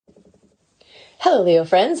Hello, Leo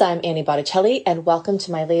friends. I'm Annie Botticelli, and welcome to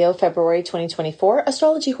my Leo February 2024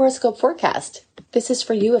 Astrology Horoscope Forecast. This is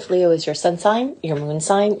for you if Leo is your sun sign, your moon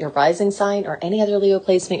sign, your rising sign, or any other Leo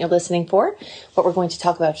placement you're listening for. What we're going to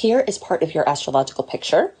talk about here is part of your astrological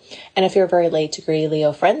picture. And if you're a very late degree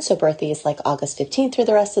Leo friend, so birthdays like August 15th through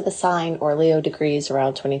the rest of the sign, or Leo degrees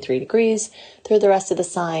around 23 degrees through the rest of the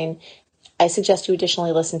sign, I suggest you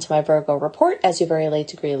additionally listen to my Virgo report, as your very late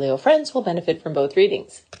degree Leo friends will benefit from both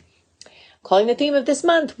readings. Calling the theme of this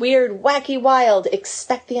month, weird, wacky, wild,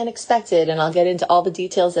 expect the unexpected, and I'll get into all the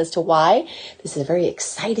details as to why. This is a very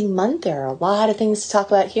exciting month. There are a lot of things to talk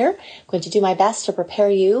about here. I'm going to do my best to prepare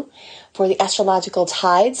you for the astrological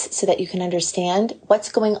tides so that you can understand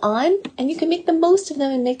what's going on and you can make the most of them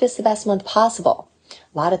and make this the best month possible.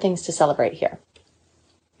 A lot of things to celebrate here.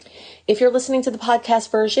 If you're listening to the podcast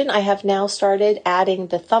version, I have now started adding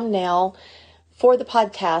the thumbnail for the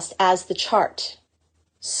podcast as the chart.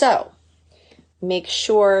 So make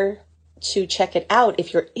sure to check it out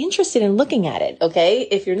if you're interested in looking at it, okay?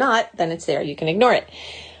 If you're not, then it's there. You can ignore it.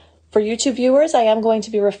 For YouTube viewers, I am going to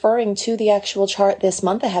be referring to the actual chart this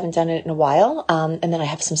month. I haven't done it in a while. And then I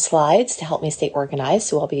have some slides to help me stay organized,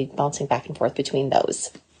 so I'll be bouncing back and forth between those.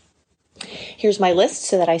 Here's my list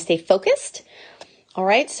so that I stay focused. All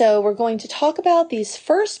right, so we're going to talk about these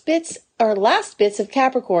first bits or last bits of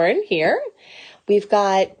Capricorn here. We've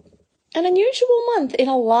got an unusual month in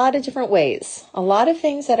a lot of different ways. A lot of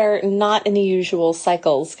things that are not in the usual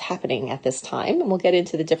cycles happening at this time. And we'll get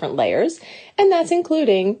into the different layers. And that's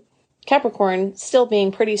including Capricorn still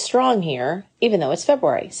being pretty strong here, even though it's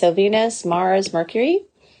February. So Venus, Mars, Mercury,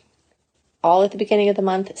 all at the beginning of the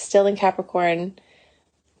month, still in Capricorn,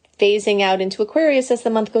 phasing out into Aquarius as the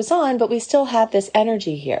month goes on, but we still have this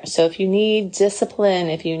energy here. So if you need discipline,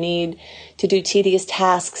 if you need to do tedious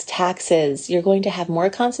tasks, taxes, you're going to have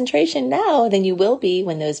more concentration now than you will be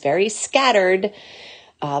when those very scattered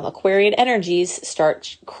Aquarian energies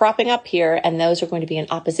start cropping up here, and those are going to be in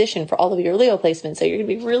opposition for all of your Leo placements. So you're going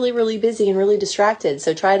to be really, really busy and really distracted.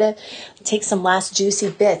 So try to take some last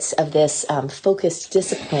juicy bits of this focused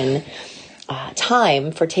discipline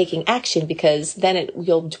time for taking action, because then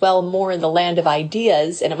you'll dwell more in the land of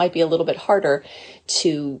ideas, and it might be a little bit harder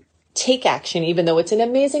to take action, even though it's an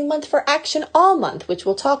amazing month for action all month, which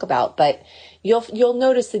we'll talk about, but you'll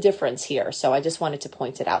notice the difference here. So I just wanted to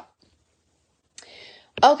point it out.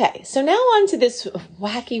 Okay, so now on to this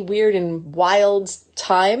wacky, weird, and wild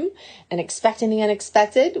time and expecting the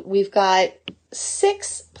unexpected. We've got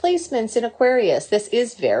 6 placements in Aquarius. This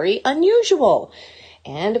is very unusual.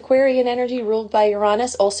 And Aquarian energy ruled by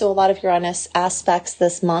Uranus, also a lot of Uranus aspects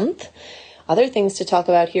this month. Other things to talk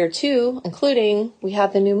about here too, including we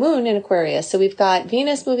have the new moon in Aquarius. So we've got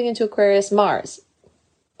Venus moving into Aquarius, Mars,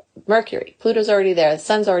 Mercury, Pluto's already there, the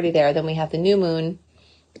sun's already there. Then we have the new moon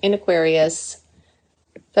in Aquarius,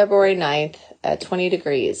 February 9th at 20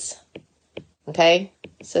 degrees. Okay,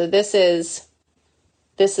 so this is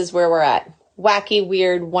where we're at. Wacky,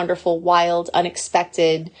 weird, wonderful, wild,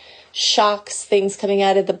 unexpected, shocks, things coming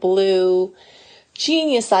out of the blue,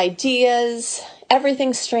 genius ideas,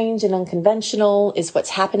 everything strange and unconventional is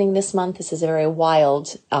what's happening this month. This is a very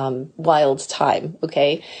wild time.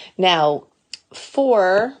 Okay. Now,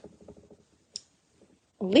 for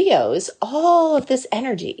Leos, all of this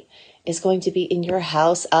energy is going to be in your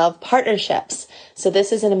house of partnerships. So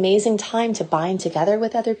this is an amazing time to bind together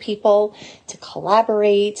with other people, to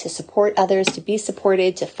collaborate, to support others, to be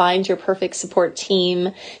supported, to find your perfect support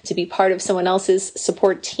team, to be part of someone else's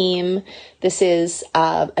support team. This is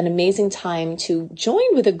an amazing time to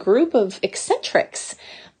join with a group of eccentrics.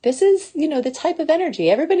 This is, the type of energy.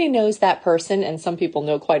 Everybody knows that person, and some people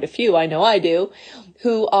know quite a few, I know I do,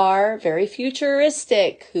 who are very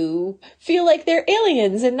futuristic, who feel like they're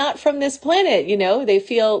aliens and not from this planet. They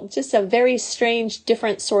feel just a very strange,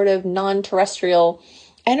 different sort of non-terrestrial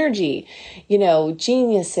energy.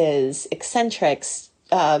 Geniuses, eccentrics,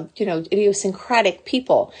 idiosyncratic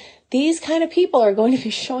people. These kind of people are going to be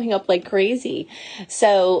showing up like crazy.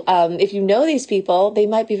 So if you know these people, they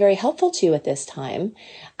might be very helpful to you at this time.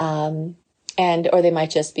 Or they might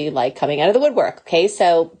just be like coming out of the woodwork. Okay,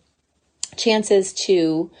 so chances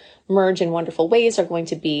to merge in wonderful ways are going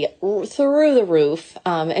to be through the roof,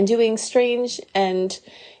 and doing strange and,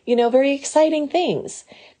 very exciting things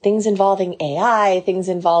involving AI, things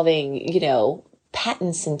involving,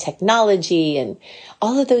 patents and technology, and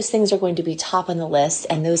all of those things are going to be top on the list,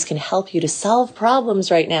 and those can help you to solve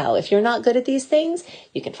problems right now. If you're not good at these things,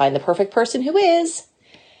 you can find the perfect person who is,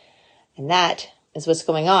 and that is what's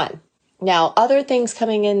going on. Now, other things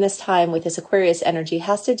coming in this time with this Aquarius energy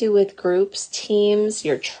has to do with groups, teams,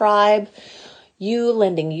 your tribe, you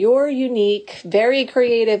lending your unique, very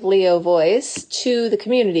creative Leo voice to the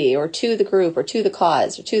community or to the group or to the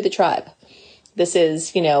cause or to the tribe. This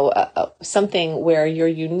is, something where your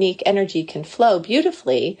unique energy can flow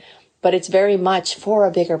beautifully, but it's very much for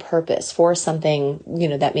a bigger purpose, for something,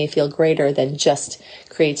 that may feel greater than just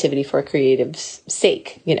creativity for creative's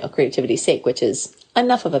sake, creativity's sake, which is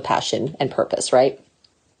enough of a passion and purpose, right?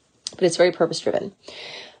 But it's very purpose driven.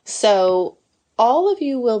 So all of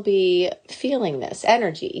you will be feeling this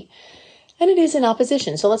energy, and it is in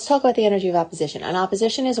opposition. So let's talk about the energy of opposition. An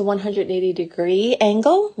opposition is a 180-degree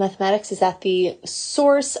angle. Mathematics is at the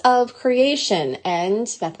source of creation, and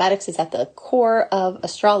mathematics is at the core of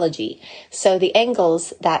astrology. So the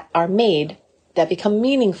angles that are made that become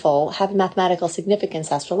meaningful have mathematical significance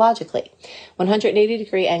astrologically.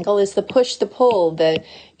 180-degree angle is the push, the pull, the,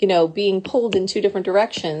 being pulled in two different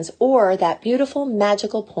directions, or that beautiful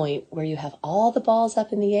magical point where you have all the balls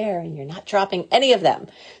up in the air and you're not dropping any of them.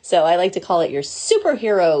 So I like to call it your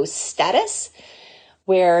superhero status,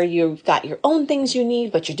 where you've got your own things you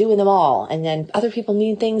need, but you're doing them all. And then other people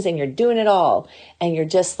need things and you're doing it all. And you're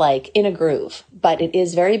just like in a groove, but it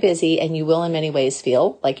is very busy, and you will in many ways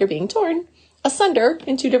feel like you're being torn asunder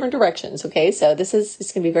in two different directions. Okay. So it's going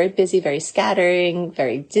to be very busy, very scattering,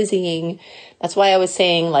 very dizzying. That's why I was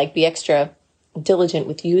saying, be extra diligent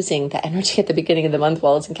with using the energy at the beginning of the month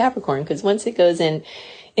while it's in Capricorn, because once it goes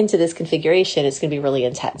into this configuration, it's going to be really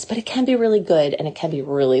intense, but it can be really good, and it can be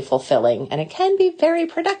really fulfilling, and it can be very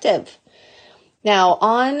productive. Now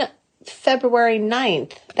on February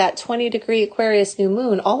 9th, that 20-degree Aquarius new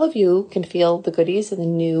moon, all of you can feel the goodies and the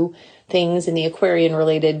new things in the Aquarian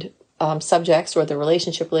related subjects, or the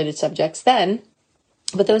relationship related subjects then.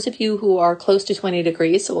 But those of you who are close to 20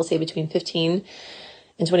 degrees, so we'll say between 15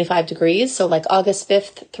 and 25 degrees, so like August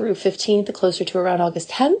 5th through 15th, closer to around August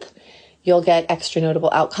 10th, you'll get extra notable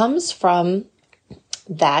outcomes from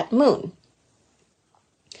that moon.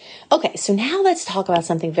 Okay, so now let's talk about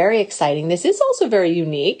something very exciting. This is also very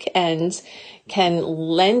unique and can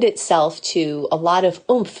lend itself to a lot of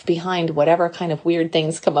oomph behind whatever kind of weird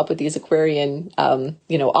things come up with these Aquarian,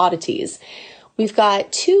 oddities. We've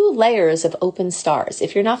got 2 layers of open stars.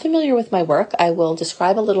 If you're not familiar with my work, I will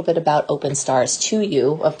describe a little bit about open stars to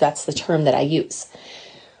you, if that's the term that I use.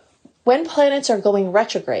 When planets are going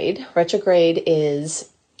retrograde is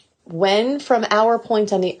when from our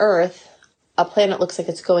point on the Earth, a planet looks like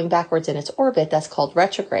it's going backwards in its orbit. That's called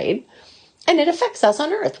retrograde. And it affects us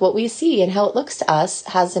on Earth. What we see and how it looks to us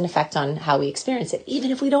has an effect on how we experience it, even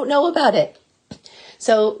if we don't know about it.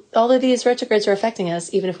 So all of these retrogrades are affecting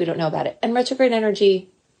us, even if we don't know about it. And retrograde energy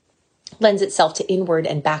lends itself to inward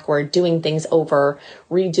and backward, doing things over,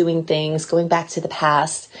 redoing things, going back to the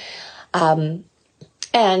past.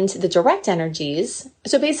 And the direct energies,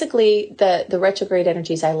 so basically the retrograde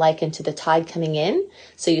energies I liken to the tide coming in.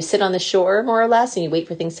 So you sit on the shore more or less and you wait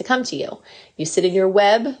for things to come to you. You sit in your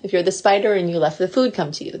web, if you're the spider, and you let the food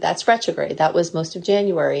come to you. That's retrograde. That was most of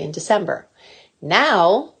January and December.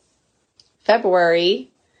 Now,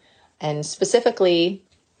 February, and specifically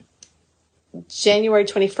January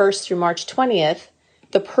 21st through March 20th,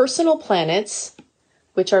 the personal planets,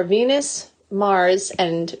 which are Venus, Mars,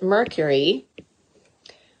 and Mercury,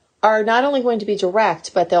 are not only going to be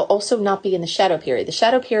direct, but they'll also not be in the shadow period. The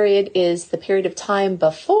shadow period is the period of time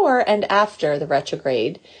before and after the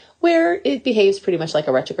retrograde, where it behaves pretty much like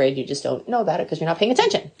a retrograde. You just don't know about it because you're not paying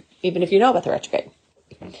attention, even if you know about the retrograde.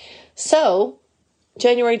 So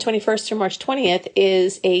January 21st through March 20th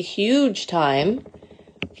is a huge time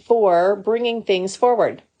for bringing things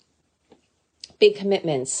forward. Big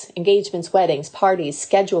commitments, engagements, weddings, parties,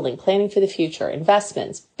 scheduling, planning for the future,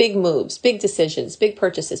 investments, big moves, big decisions, big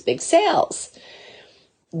purchases, big sales,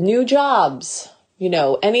 new jobs,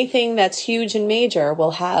 anything that's huge and major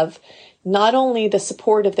will have not only the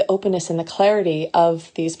support of the openness and the clarity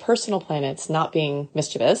of these personal planets not being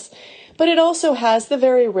mischievous, but it also has the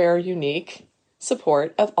very rare, unique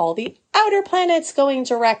support of all the outer planets going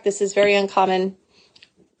direct. This is very uncommon.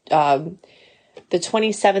 The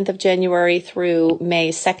 27th of January through May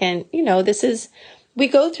 2nd, we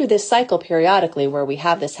go through this cycle periodically where we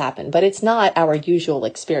have this happen, but it's not our usual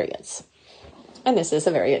experience. And this is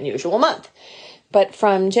a very unusual month. But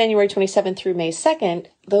from January 27th through May 2nd,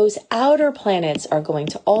 those outer planets are going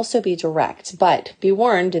to also be direct. But be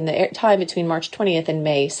warned, in the time between March 20th and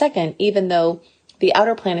May 2nd, even though the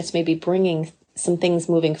outer planets may be bringing some things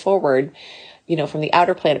moving forward, from the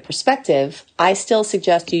outer planet perspective, I still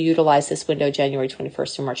suggest you utilize this window, January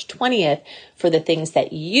 21st through March 20th, for the things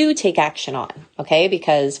that you take action on, okay?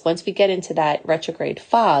 Because once we get into that retrograde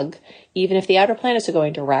fog, even if the outer planets are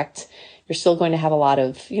going direct, You're still going to have a lot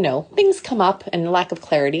of, things come up and lack of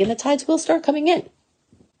clarity, and the tides will start coming in.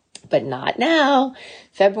 But not now.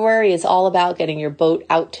 February is all about getting your boat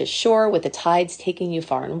out to shore with the tides taking you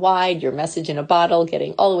far and wide, your message in a bottle,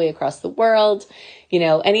 getting all the way across the world,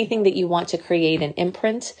 anything that you want to create an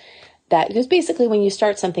imprint. That is basically when you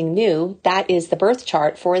start something new, that is the birth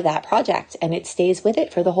chart for that project, and it stays with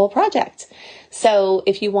it for the whole project. So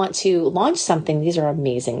if you want to launch something, these are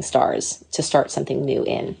amazing stars to start something new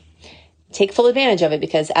in. Take full advantage of it,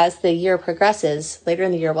 because as the year progresses, later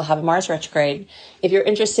in the year, we'll have a Mars retrograde. If you're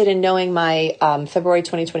interested in knowing my February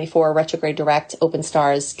 2024 retrograde direct open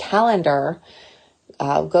stars calendar,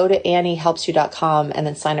 go to anniehelpsyou.com and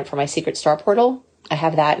then sign up for my secret star portal. I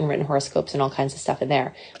have that and written horoscopes and all kinds of stuff in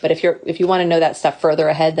there. But if you want to know that stuff further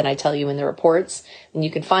ahead than I tell you in the reports, then you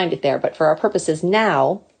can find it there. But for our purposes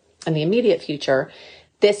now, in the immediate future,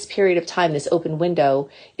 this period of time, this open window,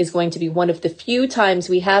 is going to be one of the few times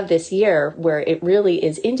we have this year where it really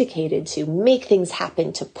is indicated to make things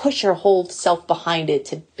happen, to push your whole self behind it,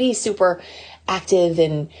 to be super active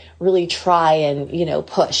and really try and,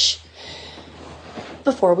 push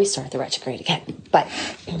before we start the retrograde again. But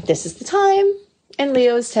this is the time. And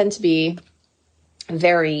Leos tend to be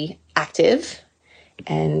very active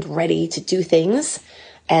and ready to do things.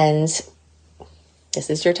 And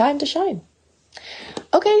this is your time to shine.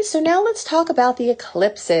 Okay, so now let's talk about the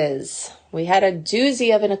eclipses. We had a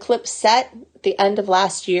doozy of an eclipse set at the end of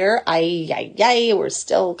last year. We're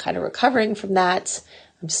still kind of recovering from that.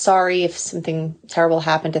 I'm sorry if something terrible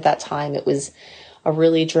happened at that time. It was a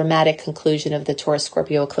really dramatic conclusion of the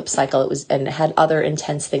Taurus-Scorpio eclipse cycle. It had other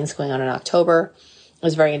intense things going on in October. It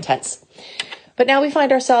was very intense. But now we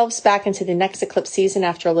find ourselves back into the next eclipse season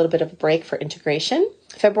after a little bit of a break for integration.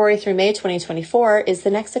 February through May 2024 is the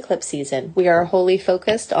next eclipse season. We are wholly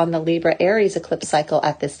focused on the Libra-Aries eclipse cycle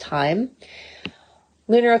at this time.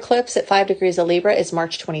 Lunar eclipse at 5 degrees of Libra is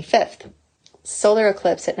March 25th. Solar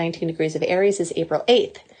eclipse at 19 degrees of Aries is April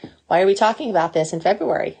 8th. Why are we talking about this in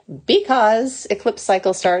February? Because eclipse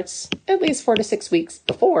cycle starts at least 4 to 6 weeks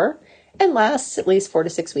before and lasts at least 4 to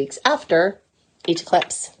 6 weeks after each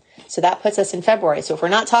eclipse. So that puts us in February. So if we're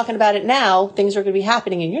not talking about it now, things are going to be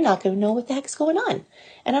happening and you're not going to know what the heck's going on.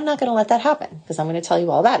 And I'm not going to let that happen because I'm going to tell you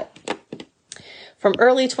all about it. From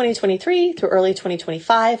early 2023 through early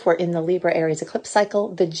 2025, we're in the Libra-Aries eclipse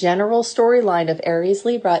cycle. The general storyline of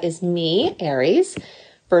Aries-Libra is me, Aries,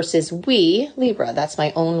 versus we, Libra. That's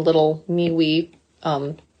my own little me-we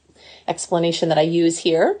explanation that I use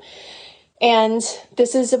here. And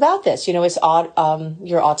this is about this, it's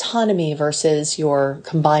your autonomy versus your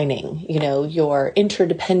combining, your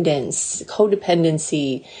interdependence,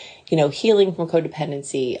 codependency, healing from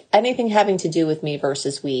codependency, anything having to do with me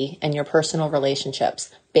versus we and your personal relationships,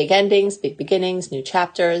 big endings, big beginnings, new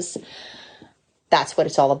chapters. That's what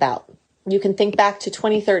it's all about. You can think back to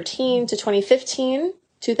 2013 to 2015,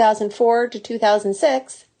 2004 to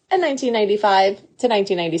 2006, and 1995 to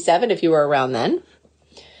 1997 if you were around then.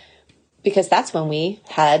 Because that's when we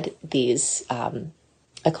had these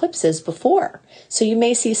eclipses before. So you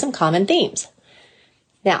may see some common themes.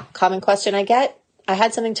 Now, common question I get, I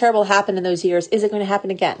had something terrible happen in those years. Is it going to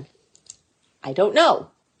happen again? I don't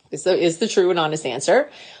know. Is the true and honest answer.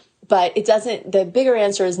 But the bigger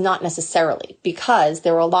answer is not necessarily, because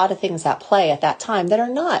there were a lot of things at play at that time that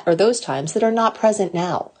are not, or those times that are not present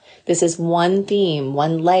now. This is one theme,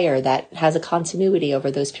 one layer that has a continuity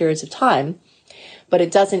over those periods of time. But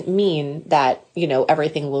it doesn't mean that,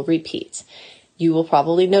 everything will repeat. You will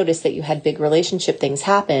probably notice that you had big relationship things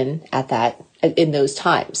happen in those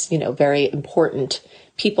times. Very important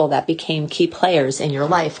people that became key players in your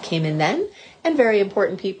life came in then, and very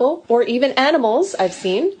important people, or even animals I've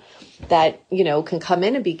seen that, can come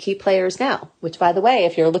in and be key players now, which, by the way,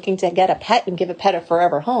 if you're looking to get a pet and give a pet a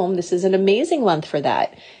forever home, this is an amazing month for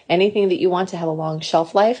that. Anything that you want to have a long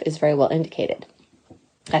shelf life is very well indicated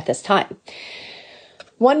at this time.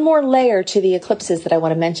 One more layer to the eclipses that I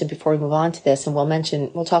want to mention before we move on to this, and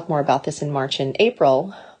we'll talk more about this in March and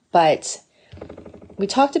April, but we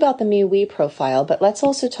talked about the me-we profile, but let's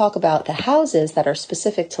also talk about the houses that are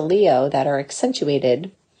specific to Leo that are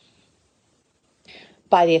accentuated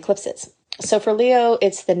by the eclipses. So for Leo,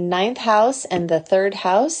 it's the 9th house and the 3rd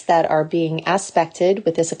house that are being aspected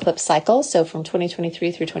with this eclipse cycle. So from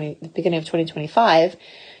 2023 through the beginning of 2025,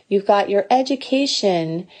 you've got your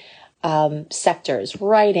education sectors,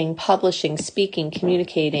 writing, publishing, speaking,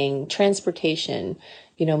 communicating, transportation,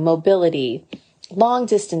 mobility, long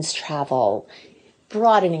distance travel,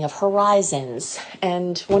 broadening of horizons.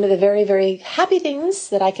 And one of the very, very happy things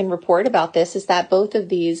that I can report about this is that both of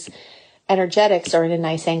these energetics are in a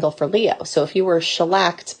nice angle for Leo. So if you were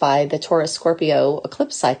shellacked by the Taurus-Scorpio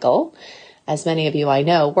eclipse cycle, as many of you I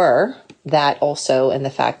know were. That also, and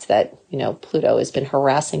the fact that, Pluto has been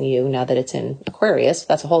harassing you now that it's in Aquarius.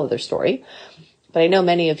 That's a whole other story. But I know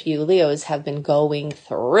many of you Leos have been going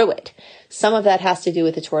through it. Some of that has to do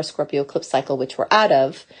with the Taurus Scorpio eclipse cycle, which we're out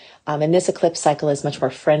of. And this eclipse cycle is much more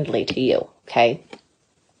friendly to you, okay?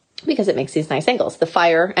 Because it makes these nice angles. The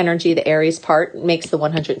fire energy, the Aries part, makes the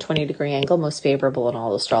 120-degree angle most favorable in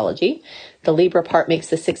all astrology. The Libra part makes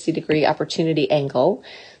the 60-degree opportunity angle.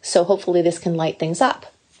 So hopefully this can light things up.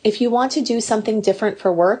 If you want to do something different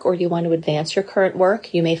for work, or you want to advance your current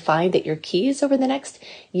work, you may find that your keys over the next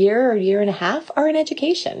year or year and a half are in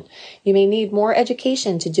education. You may need more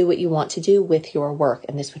education to do what you want to do with your work.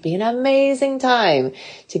 And this would be an amazing time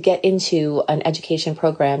to get into an education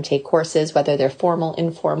program, take courses, whether they're formal,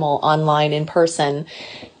 informal, online, in person.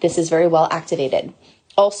 This is very well activated.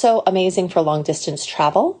 Also amazing for long distance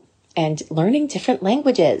travel and learning different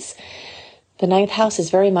languages. The ninth house is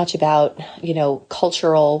very much about,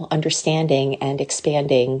 cultural understanding and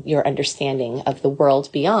expanding your understanding of the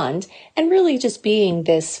world beyond, and really just being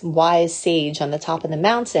this wise sage on the top of the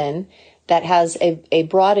mountain that has a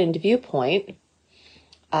broadened viewpoint,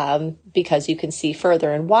 because you can see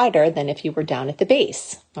further and wider than if you were down at the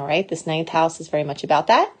base. All right. This ninth house is very much about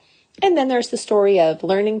that. And then there's the story of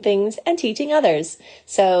learning things and teaching others.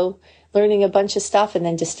 So learning a bunch of stuff and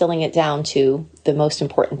then distilling it down to the most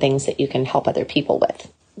important things that you can help other people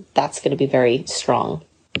with. That's going to be very strong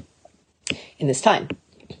in this time.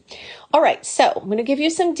 All right, so I'm going to give you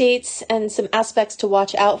some dates and some aspects to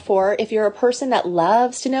watch out for. If you're a person that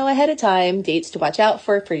loves to know ahead of time, dates to watch out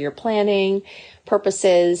for your planning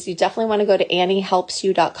purposes, you definitely want to go to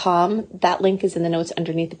anniehelpsyou.com. That link is in the notes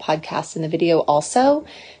underneath the podcast and the video also,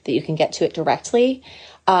 that you can get to it directly.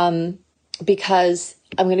 Because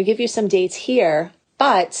I'm going to give you some dates here,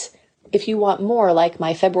 but if you want more, like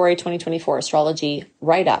my February 2024 astrology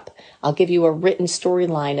write-up, I'll give you a written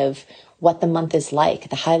storyline of what the month is like,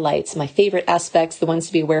 the highlights, my favorite aspects, the ones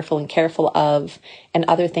to be awareful and careful of, and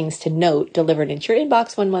other things to note delivered into your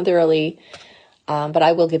inbox 1 month early. But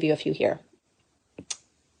I will give you a few here.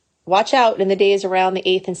 Watch out in the days around the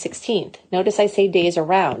 8th and 16th. Notice I say days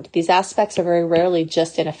around. These aspects are very rarely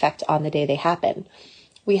just in effect on the day they happen.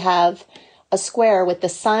 We have a square with the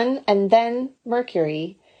sun and then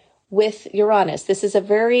Mercury with Uranus. This is a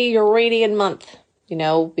very Uranian month,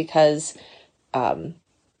 because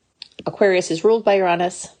Aquarius is ruled by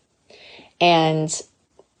Uranus. And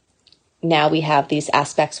now we have these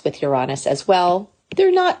aspects with Uranus as well.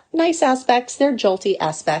 They're not nice aspects. They're jolty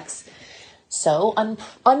aspects. So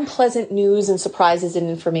unpleasant news and surprises and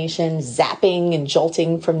information, zapping and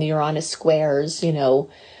jolting from the Uranus squares,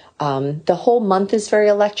 the whole month is very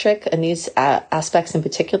electric, and these aspects in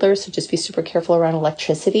particular, so just be super careful around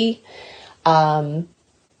electricity and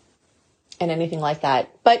anything like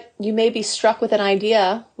that. But you may be struck with an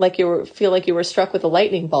idea, feel like you were struck with a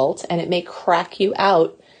lightning bolt, and it may crack you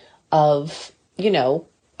out of,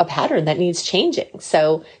 a pattern that needs changing.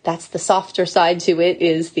 So that's the softer side to it,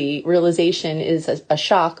 is the realization is a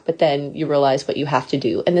shock, but then you realize what you have to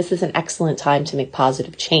do. And this is an excellent time to make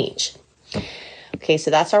positive change. Okay, so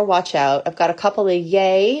that's our watch out. I've got a couple of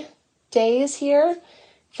yay days here.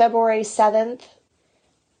 February 7th.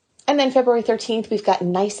 And then February 13th, we've got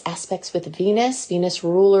nice aspects with Venus. Venus,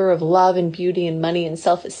 ruler of love and beauty and money and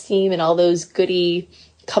self-esteem and all those goody,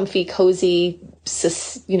 comfy, cozy,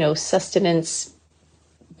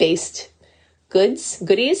 sustenance-based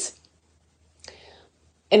goodies.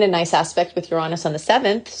 In a nice aspect with Uranus on the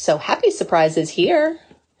 7th. So happy surprises here.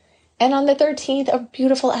 And on the 13th, a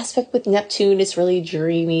beautiful aspect with Neptune. It's really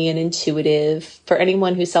dreamy and intuitive. For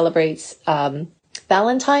anyone who celebrates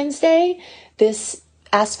Valentine's Day, this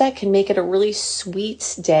aspect can make it a really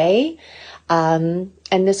sweet day. And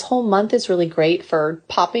this whole month is really great for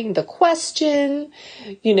popping the question,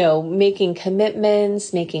 making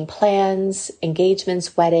commitments, making plans,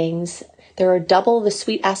 engagements, weddings. There are double the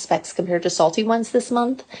sweet aspects compared to salty ones this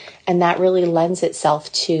month. And that really lends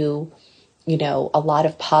itself to a lot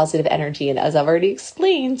of positive energy. And as I've already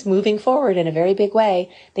explained, moving forward in a very big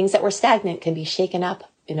way, things that were stagnant can be shaken up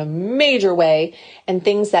in a major way. And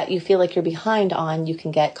things that you feel like you're behind on, you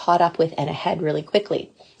can get caught up with and ahead really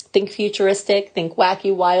quickly. Think futuristic, think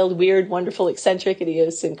wacky, wild, weird, wonderful, eccentric,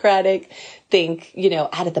 idiosyncratic. Think,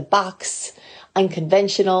 out of the box,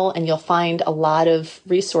 unconventional, and you'll find a lot of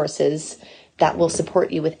resources that will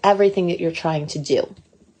support you with everything that you're trying to do.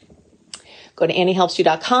 Go to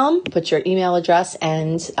anniehelpsyou.com, put your email address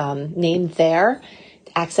and name there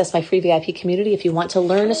to access my free VIP community if you want to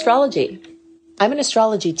learn astrology. I'm an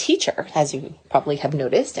astrology teacher, as you probably have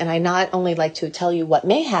noticed, and I not only like to tell you what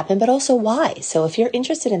may happen, but also why. So if you're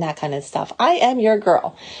interested in that kind of stuff, I am your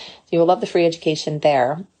girl. You will love the free education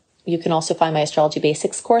there. You can also find my Astrology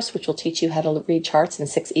Basics course, which will teach you how to read charts in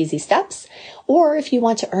 6 easy steps. Or if you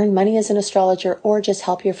want to earn money as an astrologer or just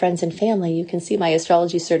help your friends and family, you can see my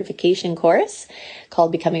astrology certification course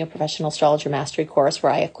called Becoming a Professional Astrologer Mastery course,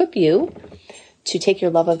 where I equip you to take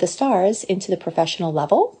your love of the stars into the professional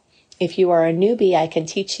level. If you are a newbie, I can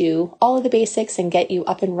teach you all of the basics and get you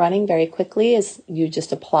up and running very quickly as you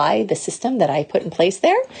just apply the system that I put in place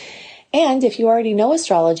there. And if you already know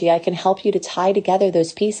astrology, I can help you to tie together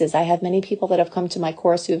those pieces. I have many people that have come to my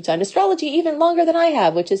course who have done astrology even longer than I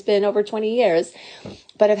have, which has been over 20 years,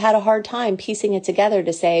 but have had a hard time piecing it together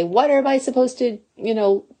to say, what am I supposed to,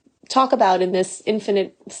 talk about in this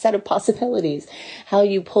infinite set of possibilities? How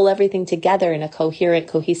you pull everything together in a coherent,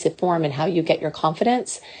 cohesive form, and how you get your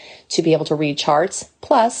confidence to be able to read charts,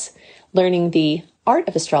 plus learning the art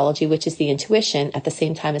of astrology, which is the intuition, at the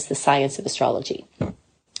same time as the science of astrology.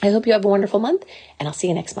 I hope you have a wonderful month, and I'll see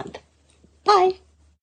you next month. Bye.